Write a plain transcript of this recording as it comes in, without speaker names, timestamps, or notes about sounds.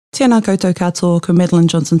Tēnā koutou katoa, ko Madeline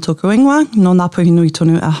Johnson tōku ingoa, no ngā puhinui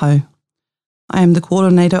tonu ahau. I am the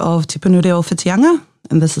coordinator of Tūpuna Reo Whitianga,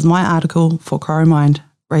 and this is my article for Coromind,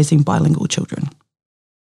 Raising Bilingual Children.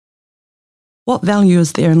 What value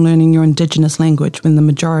is there in learning your indigenous language when the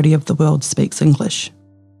majority of the world speaks English?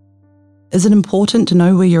 Is it important to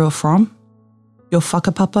know where you are from? Your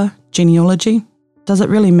whakapapa, genealogy? Does it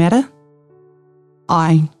really matter?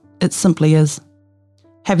 Aye, it simply is.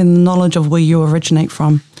 Having the knowledge of where you originate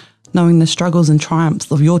from, knowing the struggles and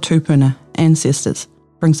triumphs of your tūpuna, ancestors,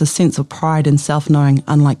 brings a sense of pride and self-knowing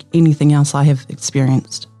unlike anything else I have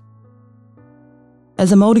experienced.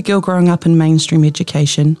 As a Māori girl growing up in mainstream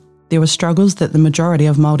education, there were struggles that the majority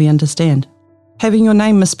of Māori understand. Having your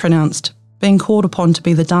name mispronounced, being called upon to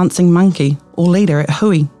be the dancing monkey or leader at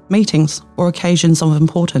hui, meetings or occasions of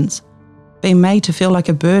importance, being made to feel like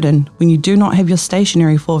a burden when you do not have your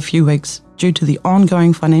stationery for a few weeks due to the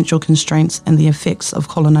ongoing financial constraints and the effects of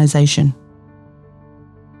colonisation.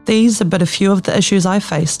 These are but a few of the issues I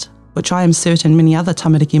faced, which I am certain many other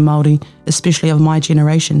tamariki Māori, especially of my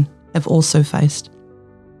generation, have also faced.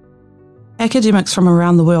 Academics from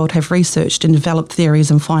around the world have researched and developed theories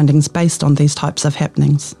and findings based on these types of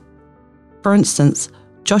happenings. For instance,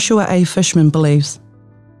 Joshua A. Fishman believes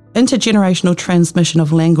intergenerational transmission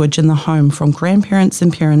of language in the home from grandparents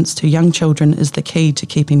and parents to young children is the key to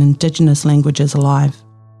keeping indigenous languages alive.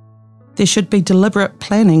 There should be deliberate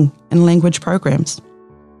planning in language programs.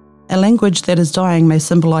 A language that is dying may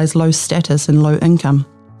symbolise low status and low income.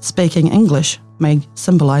 Speaking English may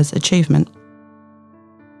symbolise achievement.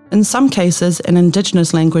 In some cases, an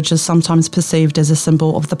indigenous language is sometimes perceived as a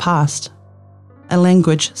symbol of the past. A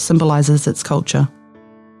language symbolises its culture.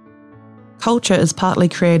 Culture is partly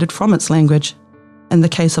created from its language. In the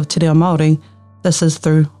case of Te Reo Māori, this is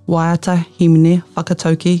through waiata, himine,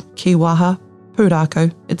 whakatauki, kiwaha,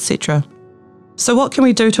 pūrākau, etc. So what can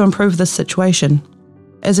we do to improve this situation?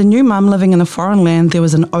 As a new mum living in a foreign land, there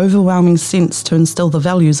was an overwhelming sense to instil the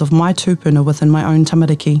values of my tūpuna within my own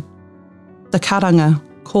tamariki. The karanga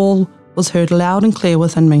call was heard loud and clear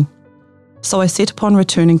within me. So I set upon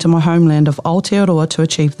returning to my homeland of Aotearoa to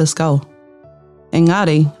achieve this goal.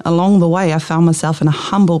 Engari, along the way I found myself in a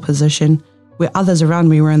humble position where others around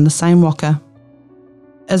me were in the same waka.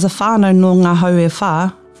 As a whānau no ngā hau e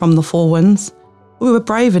whā, from the four winds, we were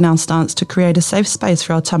brave in our stance to create a safe space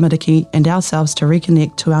for our tamariki and ourselves to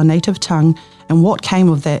reconnect to our native tongue, and what came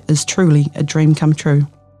of that is truly a dream come true.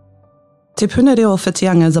 Tūpuna Reo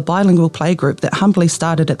Whitianga is a bilingual playgroup that humbly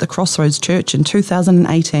started at the Crossroads Church in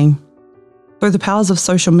 2018. Through the powers of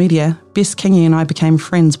social media, Bess Kingi and I became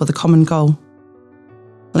friends with a common goal.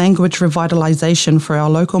 Language revitalisation for our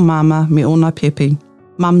local mama me ona pepe,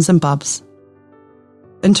 mums and bubs.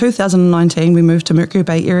 In 2019, we moved to Mercury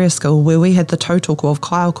Bay Area School where we had the tautoko of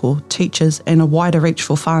kaiako, teachers and a wider reach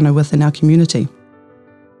for whānau within our community.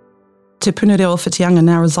 Tūpuna Reo Whitianga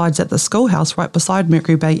now resides at the schoolhouse right beside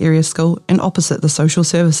Mercury Bay Area School and opposite the social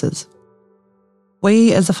services.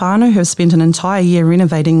 We as a whānau have spent an entire year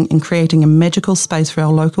renovating and creating a magical space for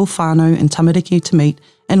our local whānau and tamariki to meet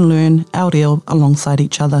and learn our reo alongside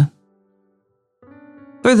each other.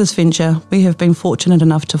 Through this venture, we have been fortunate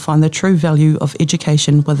enough to find the true value of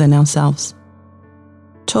education within ourselves.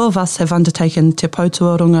 Two of us have undertaken Te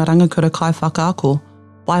Poutuarunga Rangakura Kai Whakaako,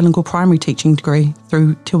 bilingual primary teaching degree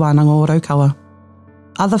through Te Wānanga o Raukawa.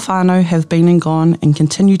 Other whānau have been and gone and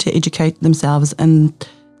continue to educate themselves in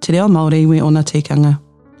Te Reo Māori me ona tikanga.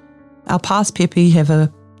 Our past pepe have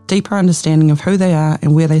a deeper understanding of who they are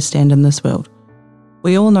and where they stand in this world.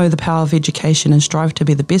 We all know the power of education and strive to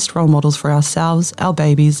be the best role models for ourselves, our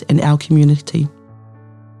babies and our community.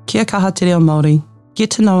 Kia kaha Te Reo Māori, get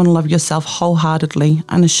to know and love yourself wholeheartedly,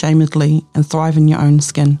 unashamedly and thrive in your own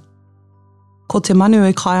skin. Ko te manu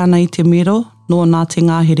e kai ana I te miro, no nā te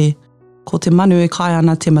ngahere. Ko te manu e kai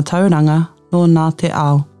ana te matauranga, no nā te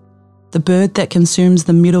ao. The bird that consumes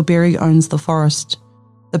the middleberry owns the forest.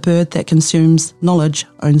 The bird that consumes knowledge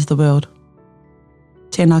owns the world.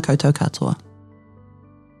 Tēnā koutou katoa.